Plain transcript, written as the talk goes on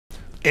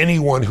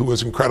anyone who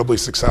is incredibly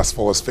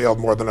successful has failed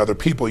more than other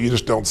people. You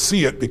just don't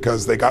see it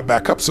because they got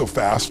back up so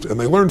fast and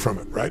they learned from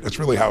it, right? That's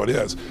really how it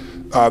is.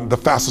 The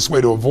fastest way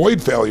to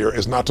avoid failure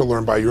is not to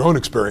learn by your own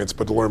experience,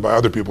 but to learn by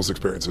other people's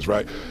experiences,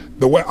 right?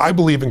 The way I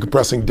believe in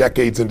compressing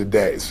decades into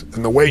days.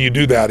 And the way you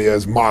do that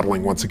is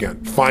modeling, once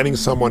again. Finding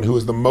someone who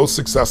is the most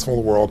successful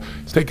in the world.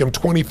 It's taken them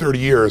 20, 30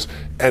 years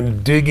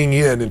and digging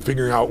in and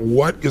figuring out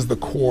what is the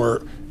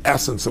core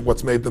essence of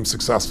what's made them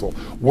successful.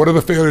 What are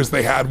the failures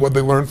they had? What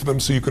they learned from them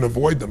so you can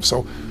avoid them?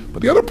 So,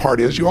 but the other part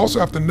is you also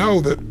have to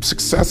know that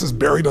success is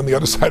buried on the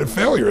other side of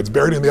failure. It's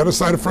buried on the other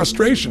side of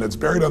frustration. It's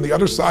buried on the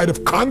other side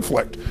of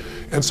conflict.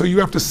 And so you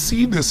have to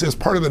see this as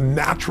part of the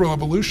natural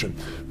evolution.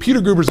 Peter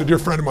Guber's a dear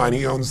friend of mine.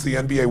 He owns the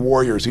NBA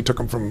Warriors. He took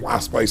them from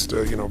last place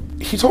to,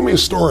 he told me a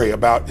story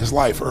about his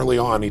life early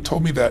on. He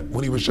told me that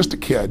when he was just a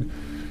kid,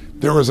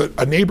 there was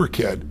a neighbor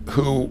kid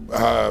who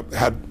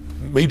had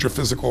major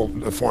physical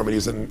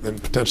deformities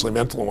and potentially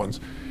mental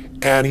ones.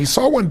 And he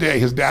saw one day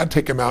his dad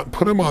take him out and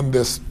put him on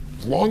this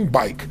long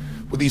bike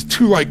with these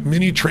two like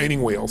mini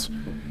training wheels.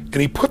 And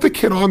he put the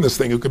kid on this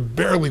thing who could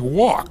barely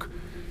walk.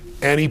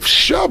 And he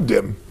shoved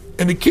him.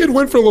 And the kid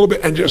went for a little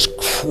bit and just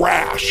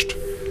crashed.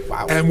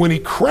 Wow. And when he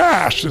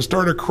crashed and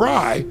started to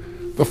cry,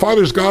 the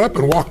fathers got up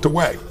and walked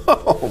away.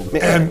 Oh,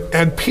 man.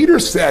 And Peter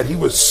said he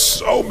was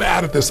so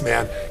mad at this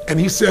man.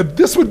 And he said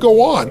this would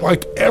go on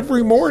like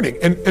every morning.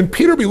 And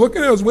Peter would be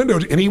looking at his window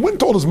and he went and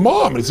told his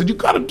mom. And he said, you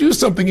got to do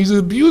something. He's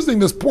abusing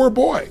this poor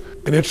boy.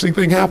 An interesting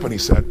thing happened, he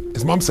said.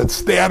 His mom said,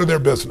 stay out of their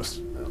business.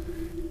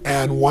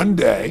 And one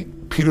day,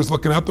 Peter's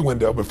looking out the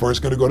window before he's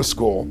going to go to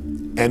school.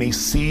 And he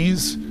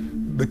sees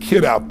the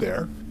kid out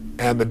there.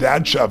 And the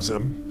dad shoves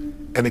him,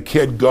 and the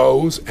kid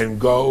goes and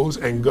goes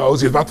and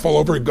goes. He's about to fall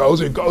over, he goes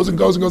and goes and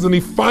goes and goes, and he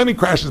finally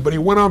crashes, but he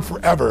went on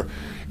forever.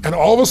 And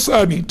all of a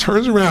sudden, he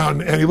turns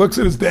around and he looks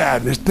at his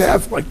dad, and his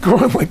dad's like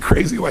going like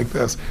crazy like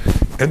this.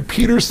 And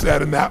Peter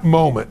said in that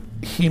moment,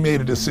 he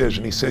made a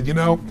decision. He said,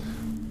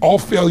 all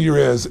failure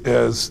is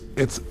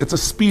it's a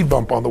speed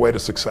bump on the way to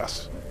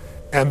success.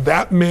 And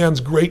that man's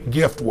great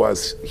gift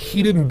was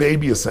he didn't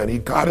baby his son, he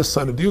got his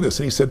son to do this.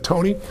 And he said,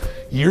 Tony,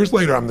 years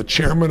later, I'm the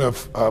chairman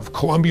of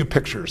Columbia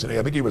Pictures, and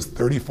I think he was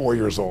 34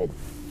 years old.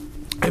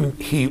 And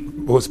he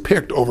was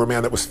picked over a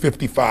man that was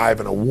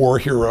 55 and a war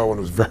hero and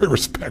was very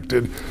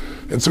respected.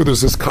 And so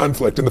there's this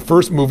conflict. In the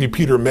first movie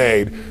Peter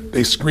made,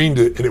 they screened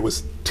it and it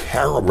was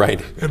terrible. Right.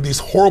 It had these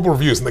horrible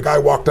reviews. And the guy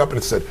walked up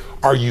and said,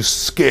 are you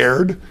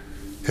scared?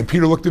 And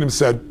Peter looked at him and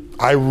said,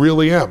 I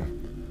really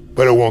am,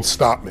 but it won't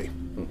stop me.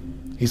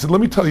 He said,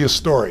 let me tell you a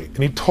story. And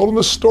he told him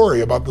a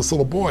story about this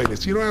little boy. And he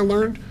said, you know what I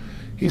learned?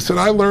 He said,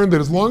 I learned that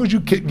as long as you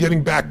keep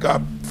getting back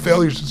up,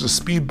 failure is just a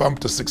speed bump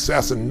to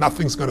success and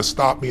nothing's going to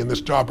stop me in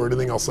this job or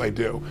anything else I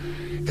do.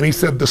 And he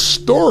said, the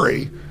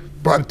story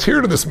brought a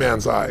tear to this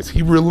man's eyes.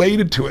 He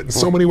related to it in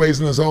so many ways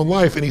in his own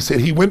life. And he said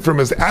he went from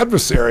his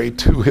adversary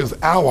to his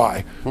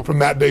ally from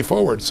that day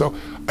forward. So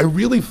I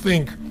really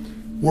think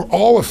we're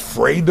all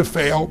afraid to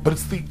fail, but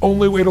it's the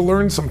only way to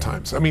learn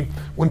sometimes. I mean,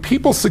 when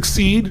people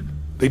succeed,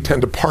 they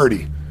tend to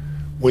party.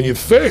 When you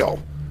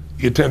fail,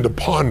 you tend to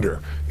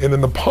ponder. And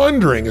in the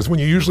pondering is when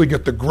you usually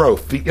get the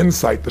growth, the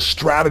insight, the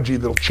strategy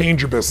that'll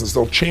change your business,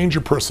 that'll change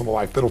your personal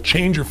life, that'll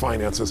change your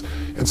finances.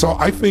 And so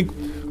I think,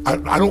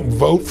 I don't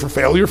vote for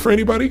failure for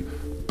anybody,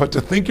 but to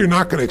think you're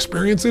not going to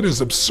experience it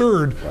is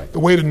absurd. Right. The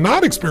way to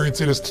not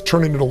experience it is to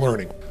turn it into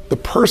learning. The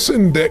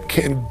person that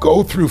can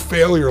go through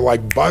failure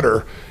like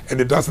butter and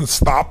it doesn't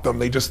stop them,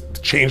 they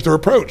just change their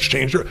approach,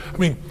 I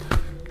mean,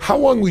 how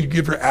long will you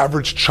give your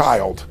average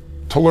child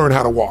to learn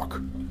how to walk?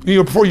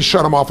 Before you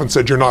shut them off and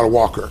said, you're not a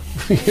walker.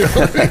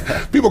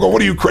 People go,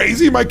 what are you,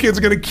 crazy? My kid's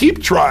going to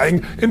keep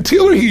trying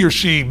until he or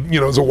she,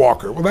 is a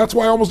walker. Well, that's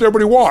why almost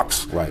everybody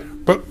walks. Right.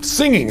 But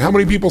singing, how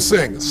many people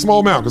sing? Small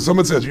amount, because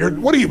someone says,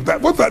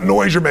 what's that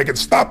noise you're making?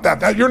 Stop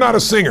that, you're not a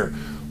singer.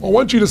 Well,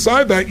 once you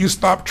decide that, you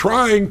stop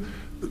trying.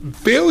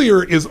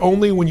 Failure is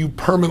only when you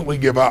permanently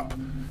give up.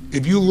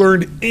 If you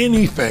learned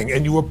anything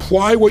and you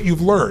apply what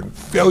you've learned,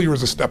 failure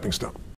is a stepping stone.